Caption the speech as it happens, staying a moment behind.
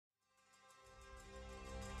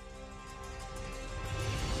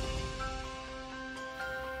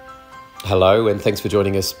Hello and thanks for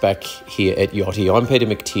joining us back here at YOTI. I'm Peter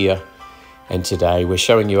McTeer and today we're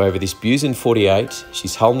showing you over this Buizen 48.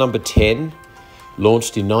 She's hull number 10,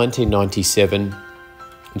 launched in 1997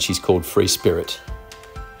 and she's called Free Spirit.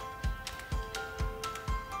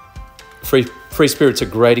 Free Spirit's a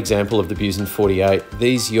great example of the Buizen 48.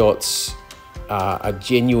 These yachts are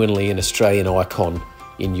genuinely an Australian icon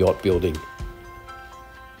in yacht building.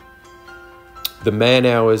 The man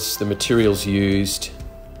hours, the materials used,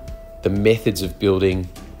 the methods of building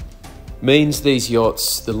means these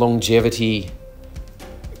yachts, the longevity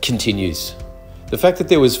continues. The fact that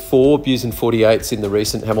there was 4 Buizen 48s in the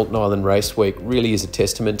recent Hamilton Island Race Week really is a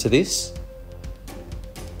testament to this.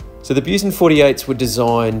 So the Buizen 48s were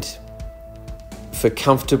designed for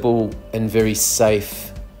comfortable and very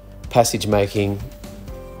safe passage making,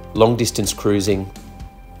 long distance cruising.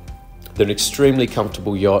 They're an extremely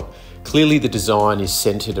comfortable yacht. Clearly the design is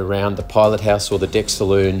centered around the pilot house or the deck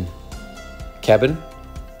saloon cabin.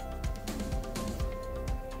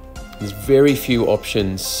 There's very few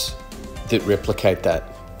options that replicate that.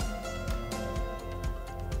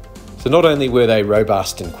 So not only were they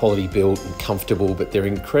robust and quality built and comfortable, but they're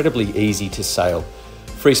incredibly easy to sail.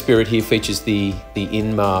 Free Spirit here features the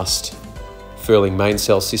in-mast furling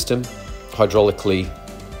mainsail system, hydraulically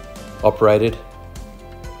operated.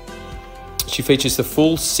 She features the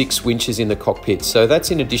full 6 winches in the cockpit, so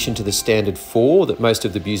that's in addition to the standard 4 that most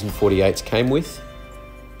of the Buizen 48s came with.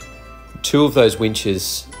 2 of those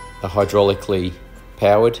winches are hydraulically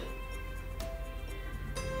powered.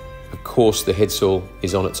 Of course, the headsail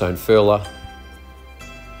is on its own furler.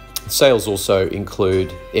 Sails also include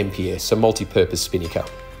MPS, a multi-purpose spinnaker.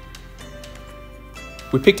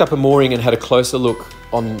 We picked up a mooring and had a closer look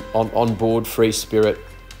on board Free Spirit.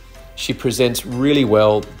 She presents really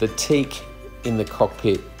well. The teak in the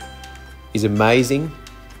cockpit is amazing.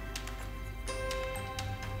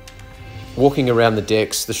 Walking around the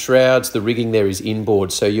decks, the shrouds, the rigging there is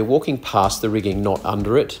inboard, so you're walking past the rigging, not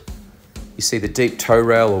under it. You see the deep tow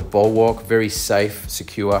rail or bulwark, very safe,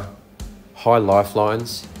 secure, high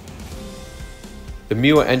lifelines. The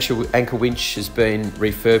Muir anchor winch has been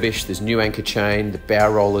refurbished, there's new anchor chain, the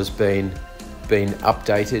bow roller's been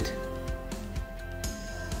updated.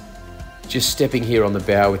 Just stepping here on the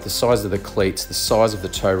bow with the size of the cleats, the size of the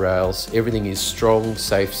tow rails, everything is strong,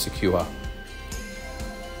 safe, secure.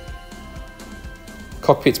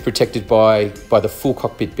 Cockpit's protected by the full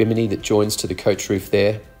cockpit bimini that joins to the coach roof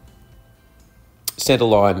there.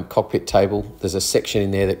 Centerline cockpit table, there's a section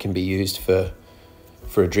in there that can be used for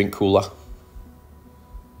a drink cooler.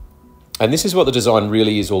 And this is what the design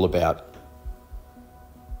really is all about.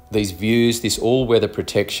 These views, this all-weather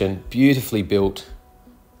protection, beautifully built,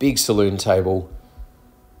 big saloon table,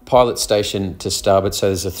 pilot station to starboard, so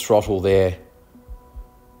there's a throttle there.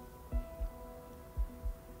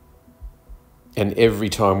 And every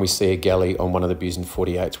time we see a galley on one of the Buizen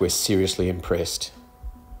 48s, we're seriously impressed.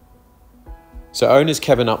 So owner's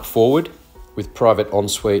cabin up forward with private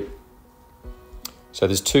ensuite. So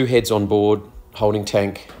there's 2 heads on board, holding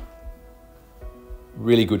tank,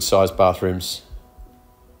 really good sized bathrooms.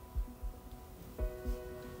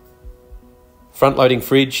 Front loading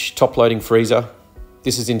fridge, top loading freezer.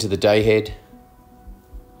 This is into the day head.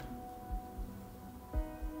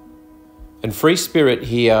 And Free Spirit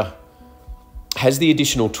here has the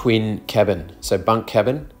additional twin cabin, so bunk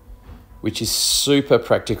cabin, which is super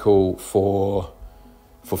practical for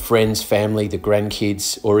friends, family, the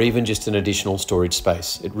grandkids, or even just an additional storage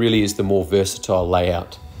space. It really is the more versatile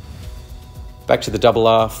layout. Back to the double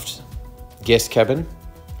aft guest cabin.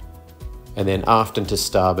 And then aft and to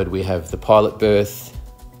starboard, we have the pilot berth.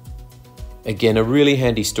 Again, a really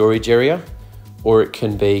handy storage area, or it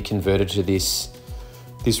can be converted to this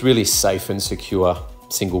really safe and secure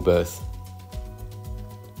single berth.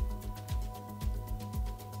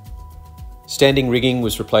 Standing rigging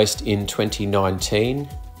was replaced in 2019.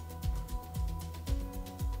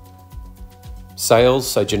 Sails,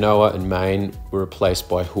 so Genoa and main, were replaced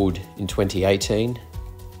by hood in 2018.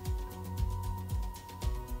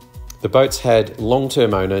 The boats had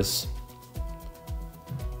long-term owners.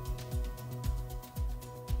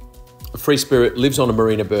 Free Spirit lives on a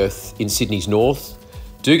marina berth in Sydney's north.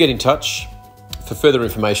 Do get in touch for further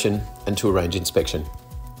information and to arrange inspection.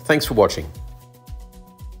 Thanks for watching.